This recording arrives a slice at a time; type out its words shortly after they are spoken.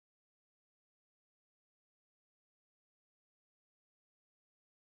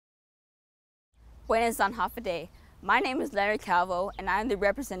Buenas on half a day. My name is Lenny Calvo and I am the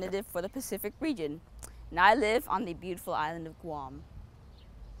representative for the Pacific region, and I live on the beautiful island of Guam.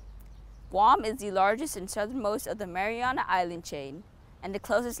 Guam is the largest and southernmost of the Mariana Island chain and the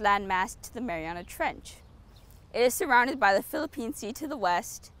closest landmass to the Mariana Trench. It is surrounded by the Philippine Sea to the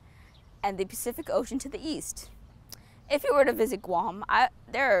west and the Pacific Ocean to the east. If you were to visit Guam,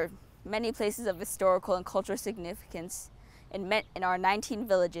 there are many places of historical and cultural significance in our 19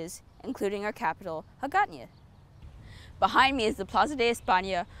 villages, including our capital, Hagåtña. Behind me is the Plaza de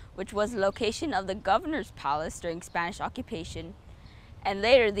España, which was the location of the governor's palace during Spanish occupation, and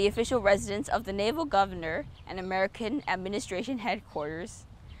later the official residence of the naval governor and American administration headquarters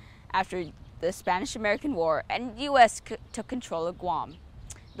after the Spanish-American War and U.S. took control of Guam.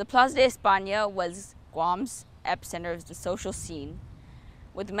 The Plaza de España was Guam's epicenter of the social scene,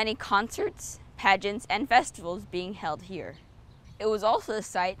 with many concerts, pageants, and festivals being held here. It was also the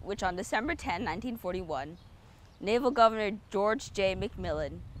site which on December 10, 1941, Naval Governor George J.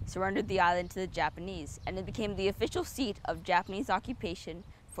 McMillan surrendered the island to the Japanese, and it became the official seat of Japanese occupation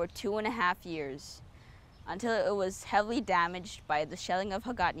for 2.5 years, until it was heavily damaged by the shelling of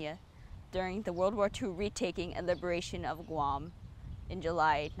Hagåtña during the World War II retaking and liberation of Guam in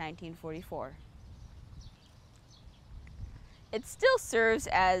July 1944. It still serves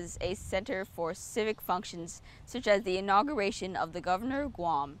as a center for civic functions such as the inauguration of the Governor of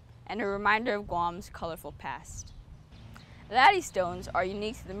Guam and a reminder of Guam's colorful past. Latte stones are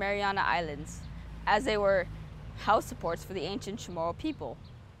unique to the Mariana Islands, as they were house supports for the ancient Chamorro people.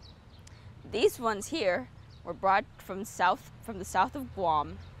 These ones here were brought from the south of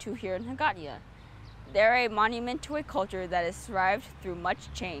Guam to here in Hagåtña. They're a monument to a culture that has thrived through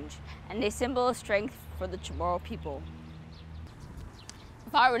much change and a symbol of strength for the Chamorro people.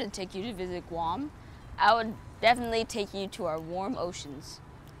 If I were to take you to visit Guam, I would definitely take you to our warm oceans,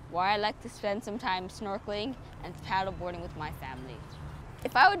 where I like to spend some time snorkeling and paddleboarding with my family.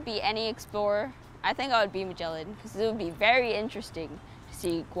 If I would be any explorer, I think I would be Magellan, because it would be very interesting to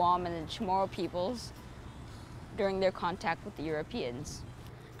see Guam and the Chamorro peoples during their contact with the Europeans.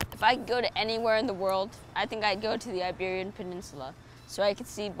 If I could go to anywhere in the world, I think I'd go to the Iberian Peninsula, so I could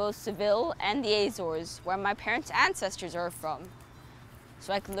see both Seville and the Azores, where my parents' ancestors are from,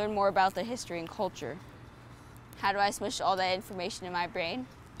 so I could learn more about their history and culture. How do I smush all that information in my brain?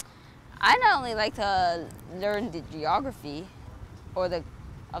 I not only like to learn the geography of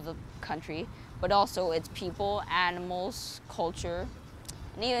the country, but also its people, animals, culture,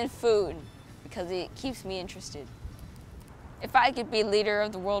 and even food, because it keeps me interested. If I could be leader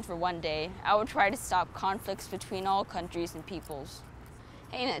of the world for one day, I would try to stop conflicts between all countries and peoples.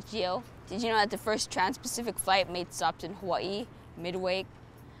 Hey Nat Geo, did you know that the first trans-Pacific flight made stops in Hawaii, Midway,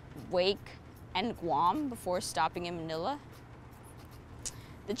 Wake, and Guam before stopping in Manila?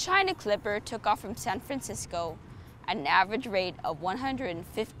 The China Clipper took off from San Francisco at an average rate of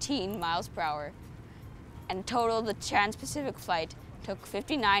 115 miles per hour, and in total the trans-Pacific flight took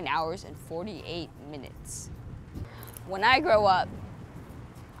 59 hours and 48 minutes. When I grow up,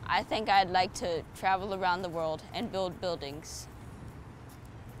 I think I'd like to travel around the world and build buildings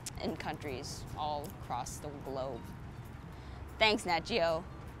in countries all across the globe. Thanks, Nat Geo.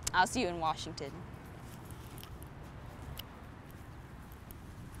 I'll see you in Washington.